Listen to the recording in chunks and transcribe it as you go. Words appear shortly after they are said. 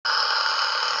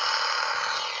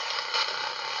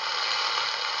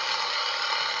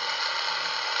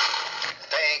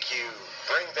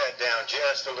down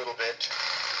just a little bit.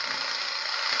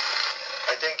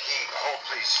 I think hold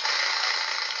please.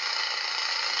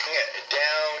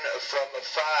 Down from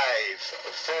 5,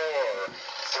 4,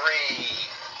 3,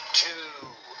 2,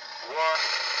 1.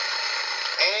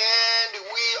 And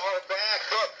we are back.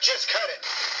 Look, just cut it.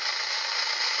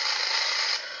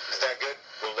 Is that good?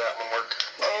 Will that one work?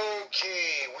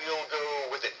 Okay, we'll go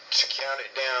with it. Count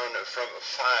it down from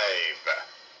 5.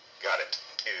 Got it.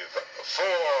 4,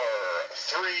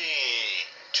 3,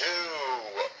 2.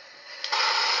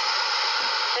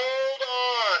 Hold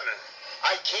on.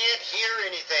 I can't hear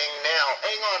anything now.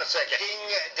 Hang on a second.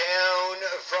 Down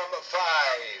from 5,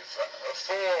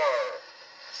 4,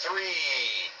 3,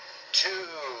 2, 1.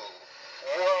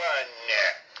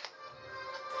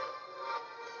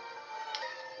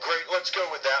 Great, let's go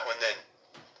with that one then.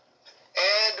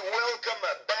 And welcome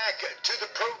back to the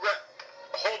program.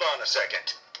 Hold on a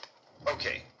second.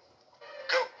 Okay.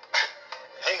 Go.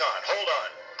 Hang on, hold on.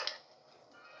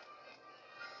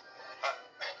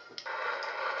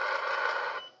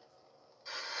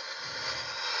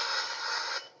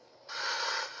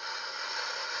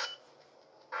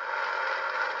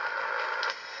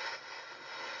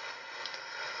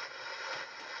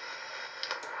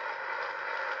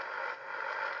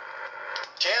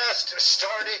 Just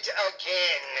start it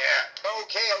again.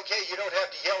 Okay, you don't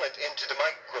have to yell it into the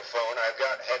microphone. I've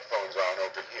got headphones on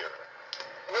over here.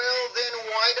 Well, then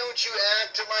why don't you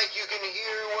act like you can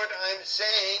hear what I'm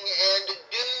saying and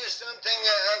do something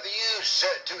of use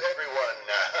to everyone?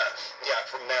 Yeah,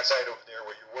 from that side over there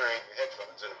where you're wearing your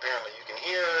headphones, and apparently you can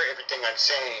hear everything I'm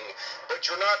saying, but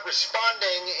you're not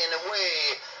responding in a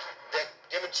way that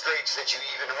demonstrates that you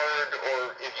even heard,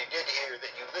 or if you did hear,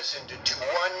 that you listened to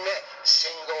one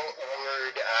single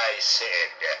word I said.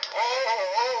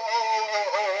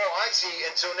 I see.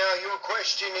 And so now you're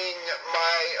questioning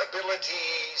my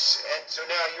abilities, and so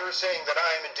now you're saying that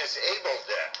I'm disabled.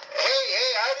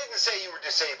 Hey, I didn't say you were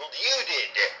disabled. You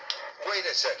did. Wait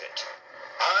a second.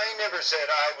 I never said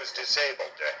I was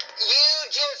disabled.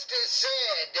 You just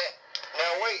said.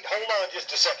 Now wait, hold on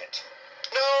just a second.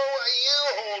 No, you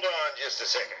hold on just a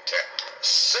second.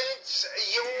 Since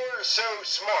you're so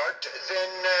smart,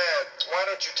 then why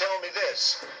don't you tell me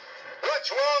this? What's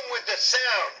wrong with the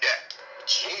sound?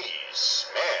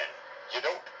 Jeez, man, you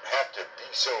don't have to be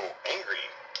so angry.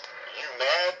 You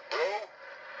mad, bro?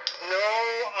 No,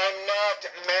 I'm not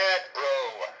mad,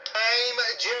 bro. I'm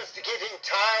just getting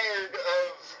tired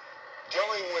of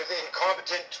dealing with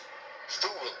incompetent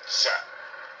fools.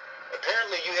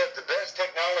 Apparently you have the best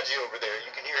technology over there.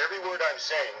 You can hear every word I'm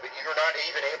saying, but you're not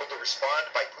even able to respond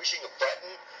by pushing a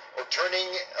button or turning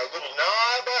a little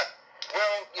knob.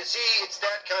 Well, you see, it's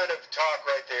that kind of talk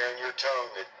right there in your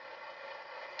tone that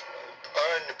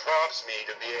unprompts me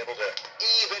to be able to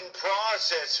even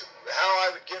process how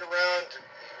I would get around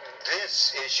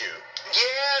this issue.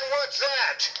 Yeah, and what's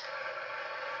that?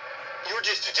 You're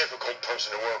just a difficult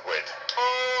person to work with.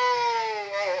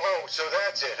 So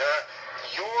that's it, huh?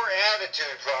 Your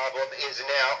attitude problem is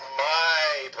now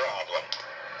my problem.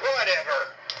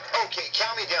 Whatever. Okay,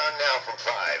 count me down now from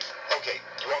 5. Okay,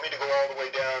 do you want me to go all the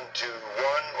way down to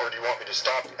 1, or do you want me to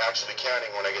stop actually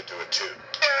counting when I get to a 2?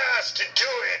 Yes, to do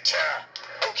it.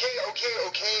 Okay.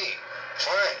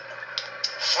 Fine.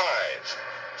 5,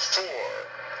 4,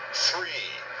 3,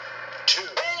 2.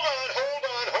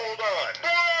 Hold on.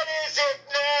 What is it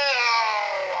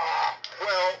now?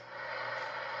 Well,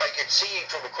 I could see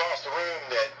from across the room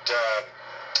that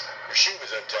your shoe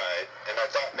was untied, and I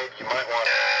thought maybe you might want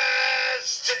to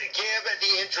give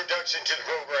the introduction to the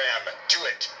program. Do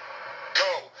it.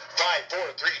 Go. 5,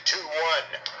 4, 3, 2, 1.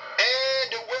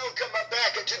 And welcome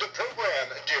back to the program,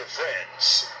 dear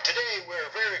friends. Today we're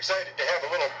very excited to have a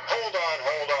little hold on.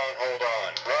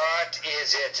 What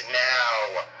is it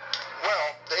now?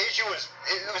 Well, the issue was,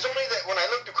 it was only that when I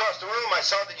looked across the room, I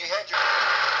saw that you had your